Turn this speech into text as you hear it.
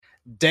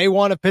Day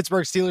one of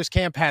Pittsburgh Steelers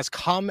camp has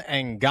come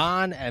and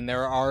gone, and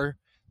there are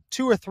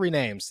 2 or 3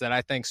 names that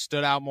I think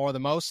stood out more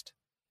than most.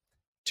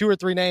 2 or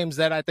 3 names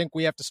that I think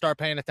we have to start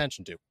paying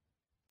attention to.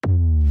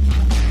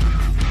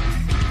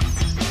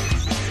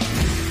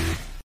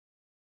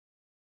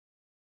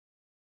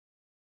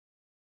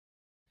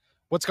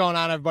 What's going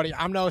on, everybody?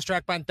 I'm Noah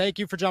Strackbein. Thank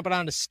you for jumping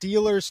on to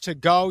Steelers To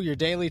Go, your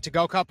daily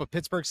to-go cup of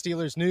Pittsburgh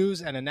Steelers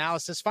news and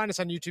analysis. Find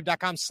us on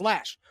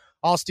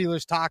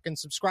youtube.com/allsteelerstalk and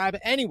subscribe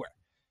anywhere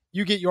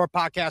you get your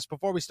podcast.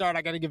 Before we start,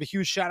 I got to give a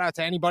huge shout out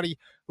to anybody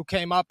who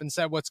came up and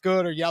said what's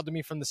good or yelled at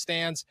me from the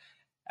stands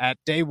at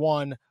day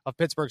one of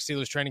Pittsburgh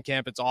Steelers training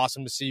camp. It's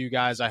awesome to see you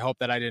guys. I hope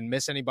that I didn't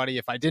miss anybody.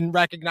 If I didn't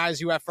recognize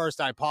you at first,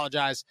 I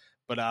apologize.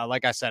 But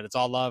like I said, it's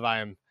all love. I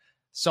am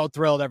so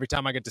thrilled every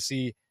time I get to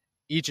see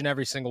each and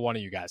every single one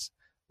of you guys.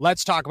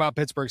 Let's talk about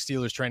Pittsburgh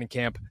Steelers training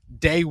camp.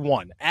 Day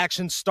one.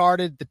 Action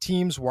started. The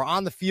teams were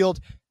on the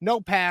field.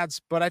 No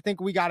pads, but I think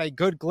we got a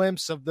good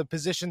glimpse of the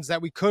positions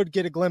that we could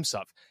get a glimpse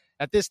of.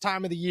 At this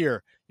time of the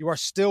year, you are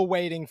still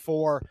waiting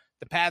for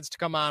the pads to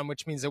come on,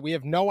 which means that we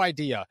have no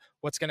idea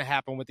what's going to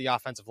happen with the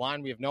offensive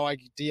line. We have no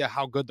idea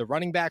how good the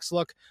running backs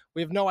look.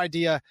 We have no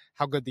idea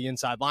how good the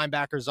inside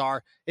linebackers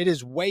are. It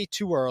is way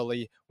too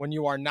early when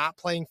you are not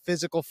playing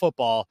physical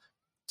football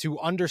to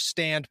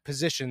understand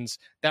positions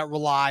that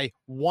rely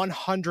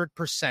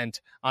 100%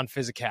 on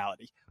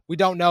physicality. We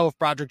don't know if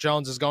Broderick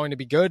Jones is going to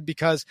be good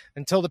because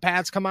until the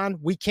pads come on,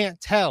 we can't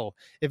tell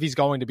if he's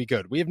going to be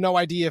good. We have no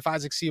idea if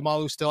Isaac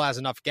Seumalo still has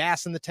enough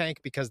gas in the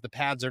tank because the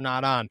pads are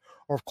not on,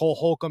 or if Cole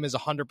Holcomb is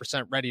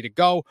 100% ready to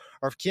go,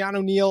 or if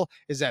Keanu Neal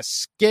is as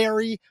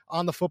scary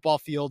on the football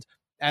field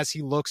as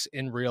he looks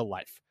in real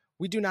life.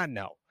 We do not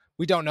know.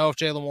 We don't know if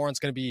Jaylen Warren's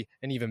going to be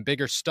an even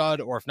bigger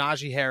stud or if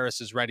Najee Harris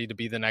is ready to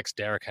be the next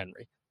Derrick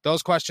Henry.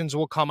 Those questions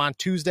will come on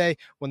Tuesday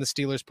when the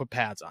Steelers put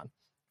pads on.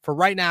 For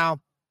right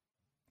now,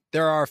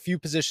 there are a few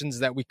positions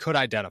that we could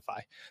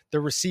identify. The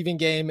receiving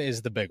game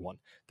is the big one.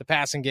 The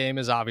passing game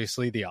is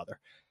obviously the other.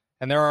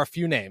 And there are a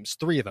few names,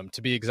 3 of them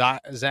to be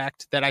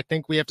exact, that I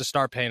think we have to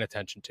start paying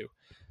attention to.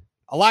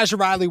 Elijah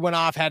Riley went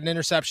off, had an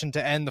interception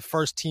to end the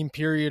first team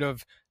period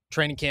of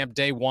training camp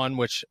day one,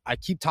 which I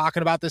keep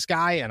talking about this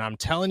guy, and I'm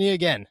telling you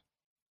again,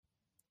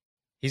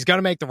 he's going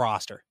to make the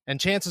roster. And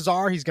chances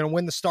are he's going to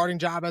win the starting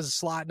job as a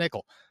slot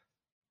nickel.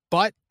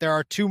 But there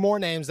are 2 more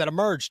names that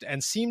emerged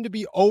and seem to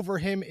be over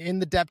him in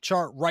the depth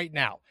chart right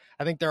now.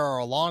 I think there are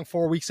a long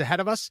 4 weeks ahead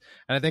of us.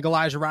 And I think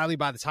Elijah Riley,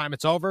 by the time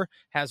it's over,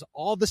 has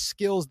all the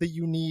skills that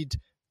you need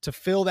to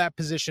fill that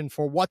position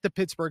for what the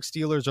Pittsburgh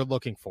Steelers are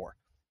looking for.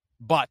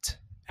 But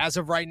as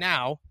of right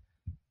now,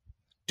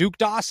 Duke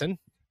Dawson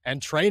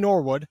and Trey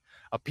Norwood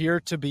appear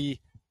to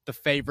be the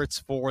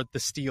favorites for the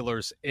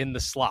Steelers in the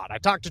slot. I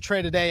talked to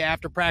Trey today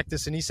after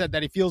practice, and he said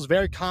that he feels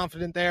very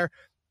confident there.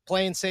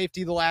 Playing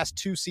safety the last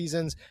 2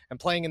 seasons and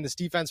playing in this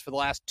defense for the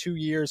last 2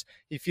 years,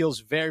 he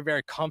feels very,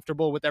 very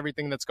comfortable with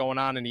everything that's going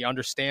on, and he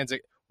understands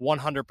it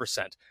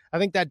 100%. I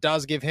think that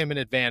does give him an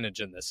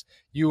advantage in this.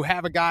 You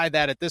have a guy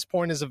that at this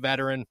point is a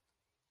veteran.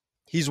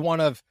 He's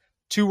one of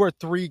 2 or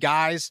 3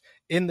 guys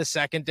in the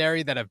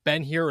secondary that have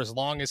been here as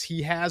long as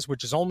he has,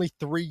 which is only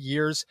 3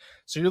 years.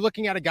 So you're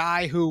looking at a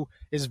guy who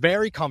is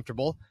very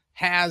comfortable,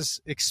 has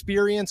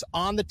experience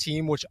on the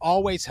team, which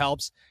always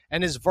helps,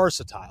 and is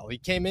versatile. He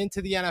came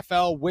into the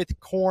NFL with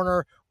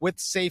corner, with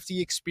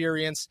safety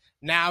experience.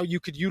 Now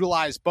you could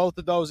utilize both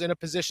of those in a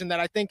position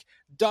that I think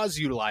does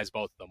utilize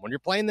both of them. When you're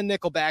playing the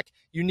nickelback,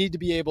 you need to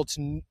be able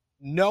to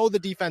know the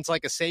defense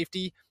like a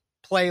safety,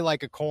 play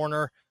like a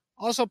corner,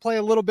 also play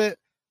a little bit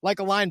like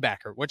a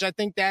linebacker, which I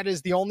think that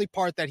is the only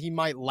part that he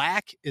might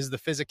lack is the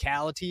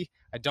physicality.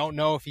 I don't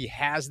know if he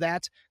has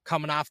that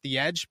coming off the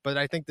edge, but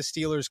I think the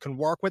Steelers can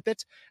work with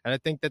it. And I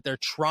think that they're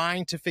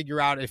trying to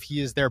figure out if he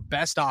is their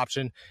best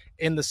option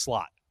in the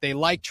slot. They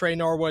like Trey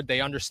Norwood.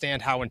 They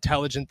understand how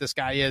intelligent this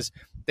guy is.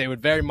 They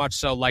would very much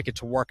so like it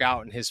to work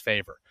out in his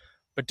favor.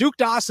 But Duke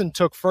Dawson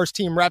took first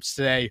team reps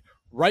today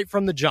right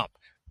from the jump.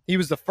 He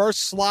was the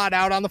first slot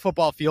out on the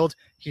football field.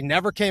 He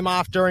never came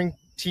off during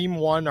team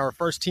one or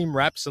first team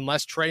reps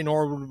unless Trey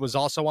Norwood was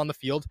also on the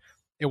field.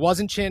 It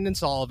wasn't Chandon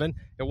Sullivan.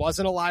 It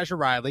wasn't Elijah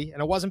Riley.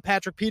 And it wasn't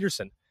Patrick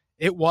Peterson.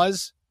 It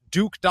was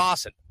Duke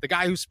Dawson, the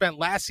guy who spent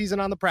last season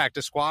on the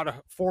practice squad,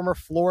 a former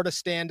Florida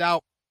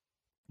standout,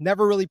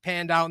 never really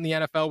panned out in the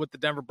NFL with the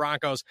Denver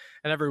Broncos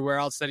and everywhere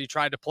else that he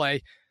tried to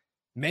play.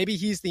 Maybe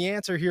he's the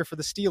answer here for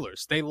the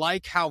Steelers. They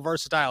like how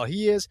versatile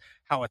he is,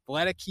 how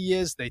athletic he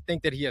is. They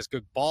think that he has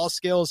good ball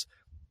skills.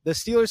 The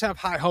Steelers have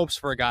high hopes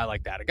for a guy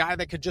like that, a guy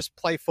that could just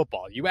play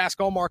football. You ask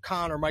Omar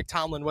Khan or Mike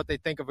Tomlin what they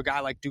think of a guy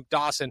like Duke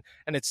Dawson,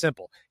 and it's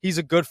simple. He's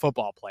a good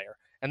football player.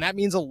 And that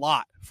means a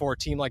lot for a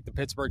team like the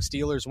Pittsburgh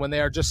Steelers when they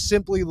are just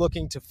simply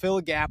looking to fill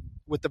a gap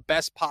with the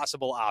best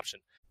possible option.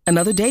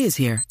 Another day is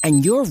here,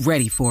 and you're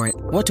ready for it.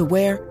 What to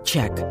wear?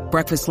 Check.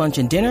 Breakfast, lunch,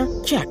 and dinner?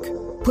 Check.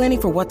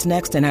 Planning for what's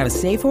next and how to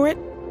save for it?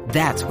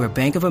 That's where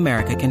Bank of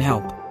America can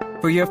help.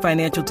 For your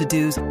financial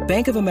to-dos,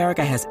 Bank of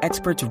America has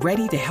experts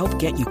ready to help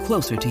get you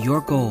closer to your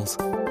goals.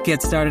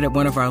 Get started at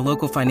one of our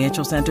local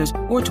financial centers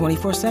or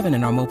 24/7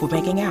 in our mobile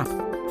banking app.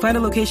 Find a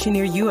location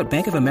near you at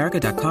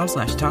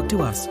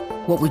bankofamerica.com/talktous.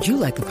 What would you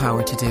like the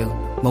power to do?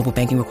 Mobile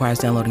banking requires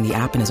downloading the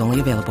app and is only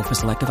available for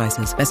select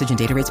devices. Message and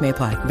data rates may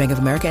apply. Bank of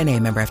America N.A.,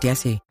 member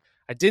FDIC.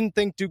 I didn't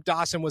think Duke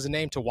Dawson was a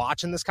name to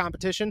watch in this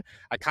competition.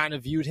 I kind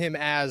of viewed him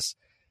as,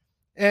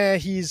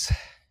 he's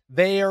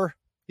there.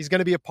 He's going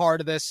to be a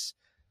part of this.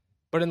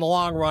 But in the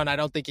long run, I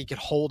don't think he could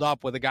hold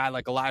up with a guy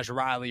like Elijah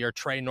Riley or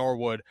Trey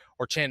Norwood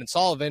or Chandon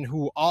Sullivan,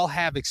 who all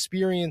have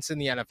experience in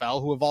the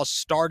NFL, who have all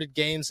started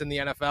games in the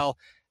NFL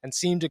and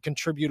seem to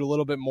contribute a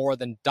little bit more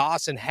than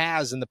Dawson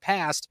has in the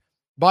past.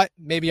 But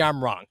maybe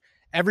I'm wrong.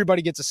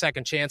 Everybody gets a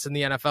second chance in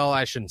the NFL.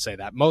 I shouldn't say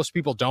that. Most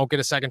people don't get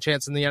a second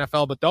chance in the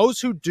NFL, but those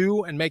who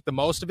do and make the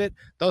most of it,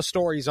 those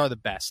stories are the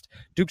best.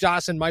 Duke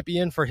Dawson might be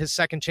in for his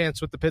second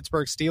chance with the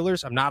Pittsburgh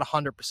Steelers. I'm not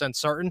 100%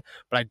 certain,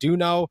 but I do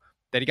know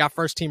that he got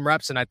first-team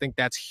reps, and I think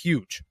that's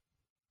huge.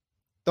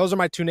 Those are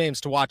my two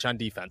names to watch on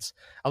defense.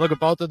 I look at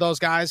both of those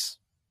guys.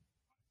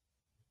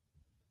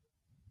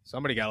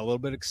 Somebody got a little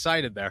bit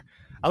excited there.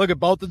 I look at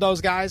both of those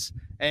guys,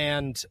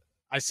 and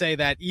I say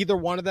that either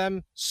one of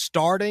them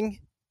starting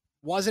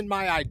wasn't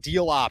my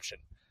ideal option.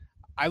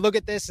 I look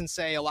at this and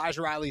say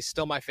Elijah Riley's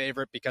still my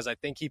favorite because I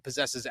think he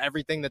possesses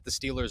everything that the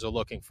Steelers are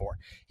looking for.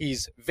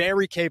 He's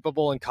very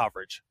capable in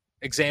coverage.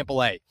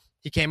 Example A.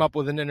 He came up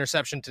with an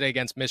interception today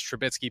against Mitch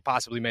Trubisky,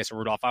 possibly Mason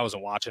Rudolph. I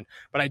wasn't watching,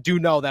 but I do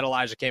know that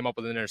Elijah came up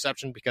with an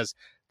interception because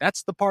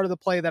that's the part of the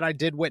play that I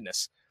did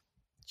witness.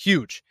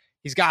 Huge.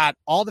 He's got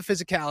all the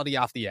physicality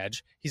off the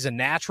edge. He's a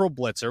natural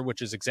blitzer,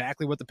 which is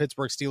exactly what the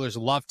Pittsburgh Steelers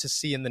love to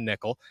see in the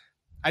nickel.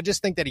 I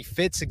just think that he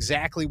fits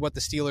exactly what the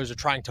Steelers are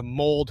trying to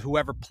mold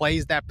whoever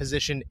plays that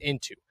position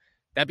into.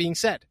 That being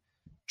said,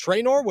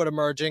 Trey Norwood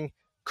emerging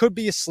could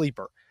be a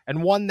sleeper,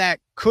 and one that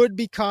could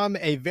become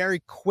a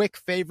very quick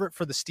favorite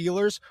for the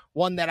Steelers,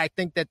 one that I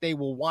think that they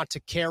will want to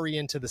carry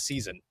into the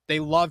season.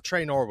 They love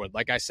Trey Norwood.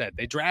 Like I said,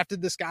 they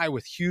drafted this guy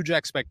with huge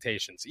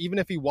expectations. Even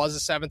if he was a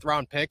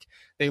seventh-round pick,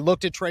 they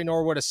looked at Trey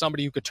Norwood as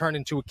somebody who could turn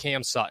into a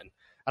Cam Sutton.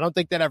 I don't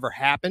think that ever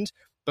happened,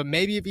 but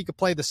maybe if he could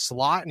play the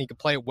slot and he could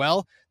play it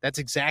well, that's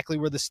exactly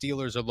where the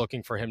Steelers are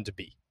looking for him to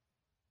be.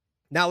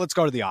 Now let's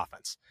go to the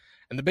offense.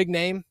 And the big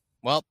name,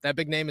 well, that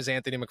big name is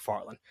Anthony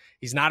McFarland.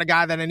 He's not a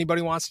guy that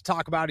anybody wants to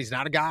talk about. He's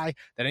not a guy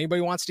that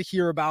anybody wants to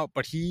hear about,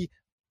 but he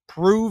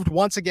proved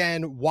once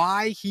again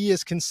why he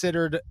is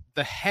considered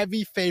the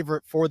heavy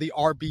favorite for the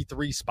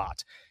RB3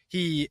 spot.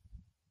 He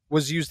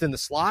was used in the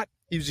slot.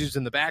 He was used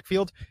in the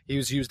backfield. He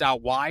was used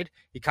out wide.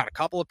 He caught a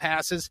couple of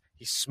passes.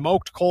 He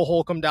smoked Cole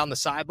Holcomb down the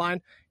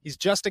sideline. He's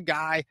just a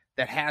guy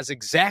that has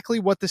exactly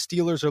what the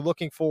Steelers are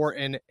looking for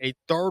in a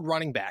third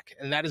running back,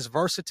 and that is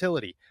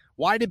versatility.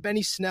 Why did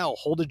Benny Snell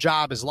hold a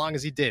job as long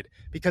as he did?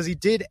 Because he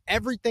did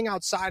everything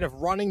outside of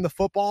running the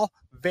football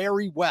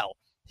very well.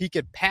 He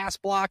could pass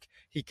block,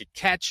 he could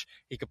catch,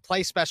 he could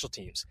play special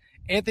teams.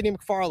 Anthony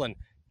McFarland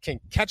can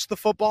catch the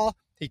football,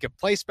 he could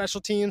play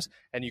special teams,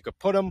 and you could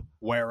put him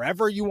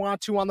wherever you want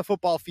to on the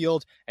football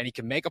field, and he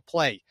can make a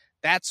play.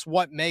 That's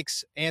what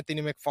makes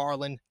Anthony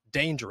McFarland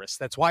dangerous.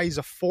 That's why he's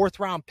a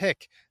fourth-round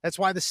pick. That's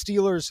why the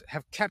Steelers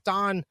have kept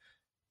on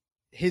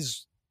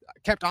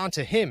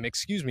to him,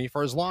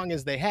 for as long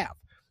as they have.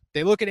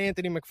 They look at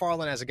Anthony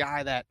McFarland as a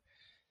guy that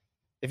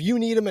if you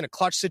need him in a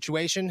clutch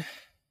situation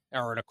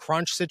or in a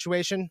crunch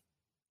situation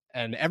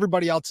and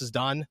everybody else is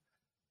done,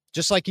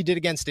 just like he did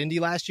against Indy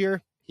last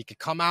year, he could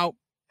come out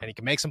and he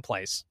can make some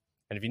plays.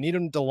 And if you need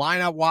him to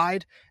line out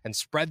wide and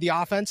spread the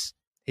offense,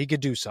 he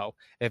could do so.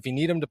 If you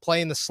need him to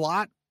play in the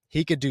slot,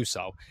 he could do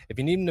so. If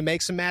you need him to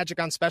make some magic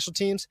on special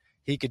teams,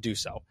 he could do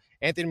so.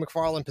 Anthony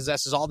McFarland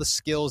possesses all the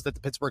skills that the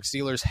Pittsburgh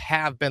Steelers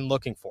have been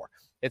looking for.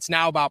 It's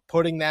now about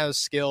putting those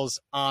skills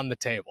on the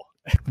table.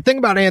 The thing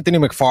about Anthony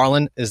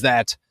McFarland is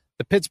that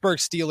the Pittsburgh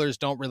Steelers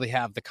don't really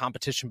have the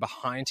competition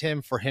behind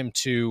him for him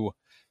to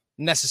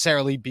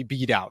necessarily be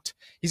beat out.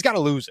 He's got to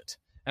lose it.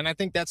 And I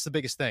think that's the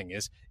biggest thing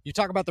is you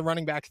talk about the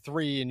running back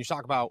three and you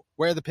talk about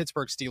where the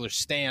Pittsburgh Steelers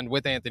stand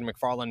with Anthony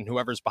McFarland and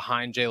whoever's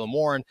behind Jaylen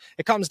Warren.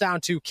 It comes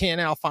down to can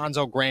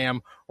Alfonso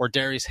Graham or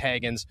Darius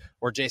Haggins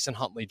or Jason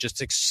Huntley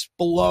just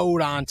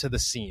explode onto the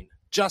scene,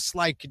 just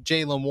like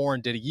Jaylen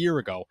Warren did a year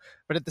ago.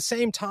 But at the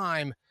same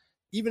time,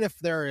 even if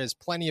there is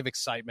plenty of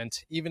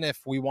excitement, even if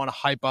we want to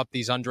hype up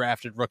these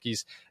undrafted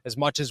rookies as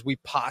much as we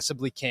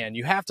possibly can,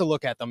 you have to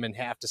look at them and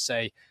have to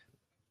say,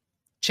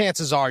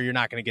 chances are you're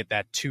not going to get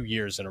that 2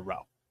 years in a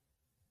row.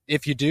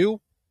 If you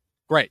do,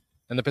 great.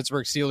 And the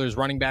Pittsburgh Steelers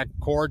running back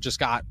core just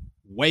got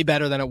way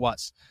better than it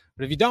was.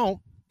 But if you don't,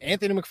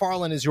 Anthony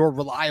McFarland is your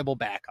reliable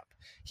backup.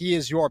 He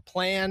is your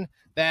plan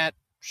that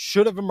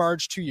should have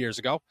emerged 2 years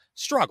ago,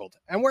 struggled.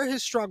 And where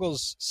his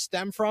struggles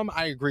stem from,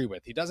 I agree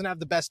with. He doesn't have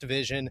the best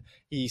vision.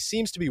 He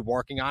seems to be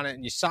working on it.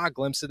 And you saw a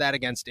glimpse of that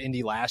against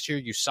Indy last year.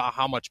 You saw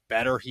how much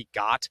better he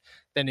got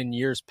than in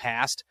years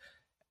past.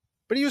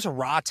 But he was a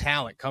raw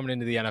talent coming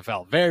into the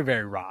NFL. Very,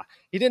 very raw.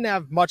 He didn't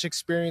have much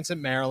experience at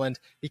Maryland.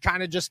 He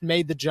kind of just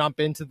made the jump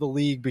into the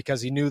league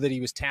because he knew that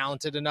he was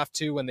talented enough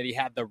to and that he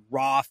had the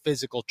raw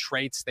physical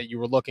traits that you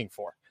were looking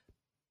for.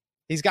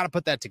 He's got to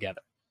put that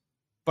together.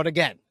 But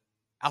again,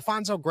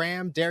 Alfonso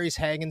Graham, Darius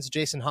Haggins,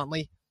 Jason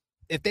Huntley,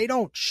 if they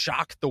don't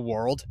shock the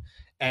world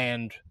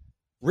and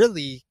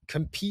really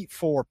compete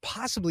for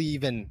possibly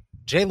even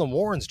Jaylen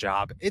Warren's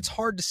job, it's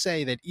hard to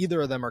say that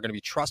either of them are going to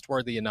be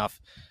trustworthy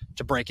enough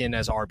to break in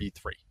as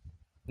RB3.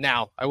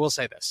 Now, I will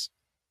say this.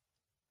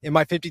 In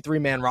my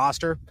 53-man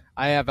roster,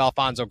 I have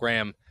Alfonzo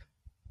Graham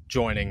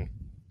joining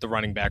the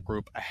running back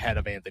group ahead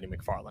of Anthony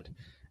McFarland.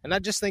 And I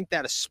just think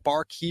that a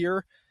spark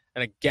here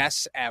and a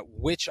guess at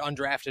which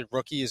undrafted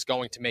rookie is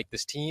going to make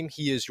this team,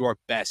 he is your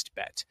best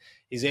bet.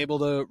 He's able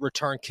to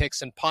return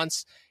kicks and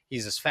punts.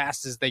 He's as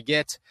fast as they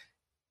get.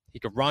 He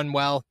could run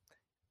well.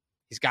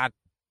 He's got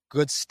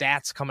good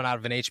stats coming out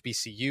of an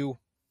HBCU.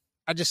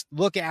 I just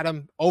look at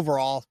him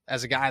overall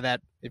as a guy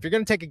that if you're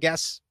going to take a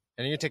guess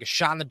and you're going to take a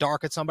shot in the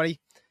dark at somebody,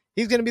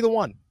 he's going to be the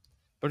one.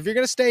 But if you're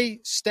going to stay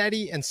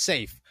steady and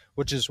safe,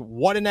 which is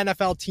what an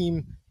NFL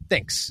team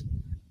thinks,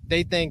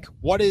 they think,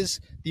 what is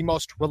the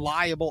most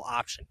reliable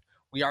option?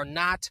 We are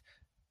not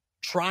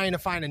trying to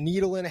find a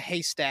needle in a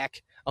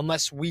haystack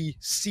unless we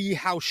see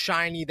how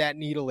shiny that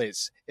needle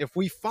is. If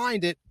we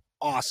find it,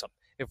 awesome.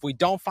 If we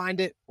don't find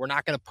it, we're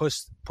not going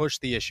to push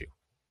the issue.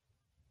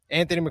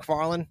 Anthony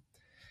McFarland,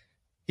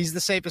 he's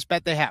the safest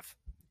bet they have.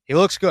 He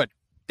looks good.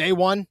 Day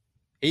one,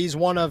 he's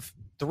one of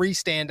 3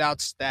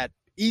 standouts that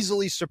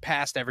easily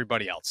surpassed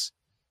everybody else.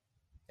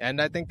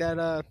 And I think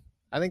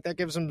that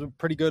gives him a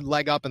pretty good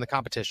leg up in the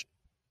competition.